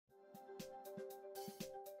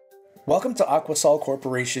Welcome to Aquasol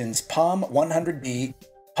Corporation's POM-100B,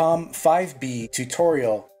 POM-5B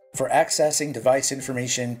tutorial for accessing device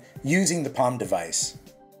information using the POM device.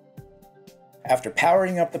 After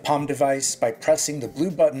powering up the POM device by pressing the blue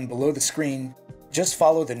button below the screen, just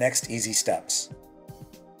follow the next easy steps.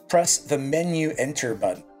 Press the Menu Enter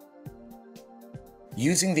button.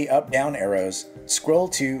 Using the up-down arrows, scroll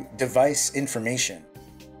to Device Information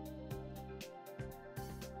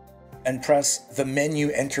and press the Menu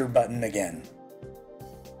Enter button again.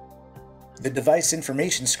 The device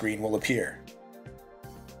information screen will appear.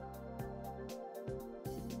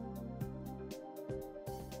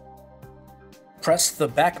 Press the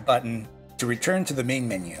back button to return to the main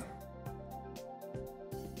menu.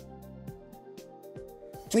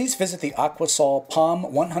 Please visit the Aquasol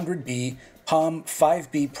POM-100B,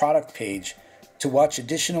 POM-5B product page to watch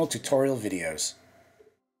additional tutorial videos.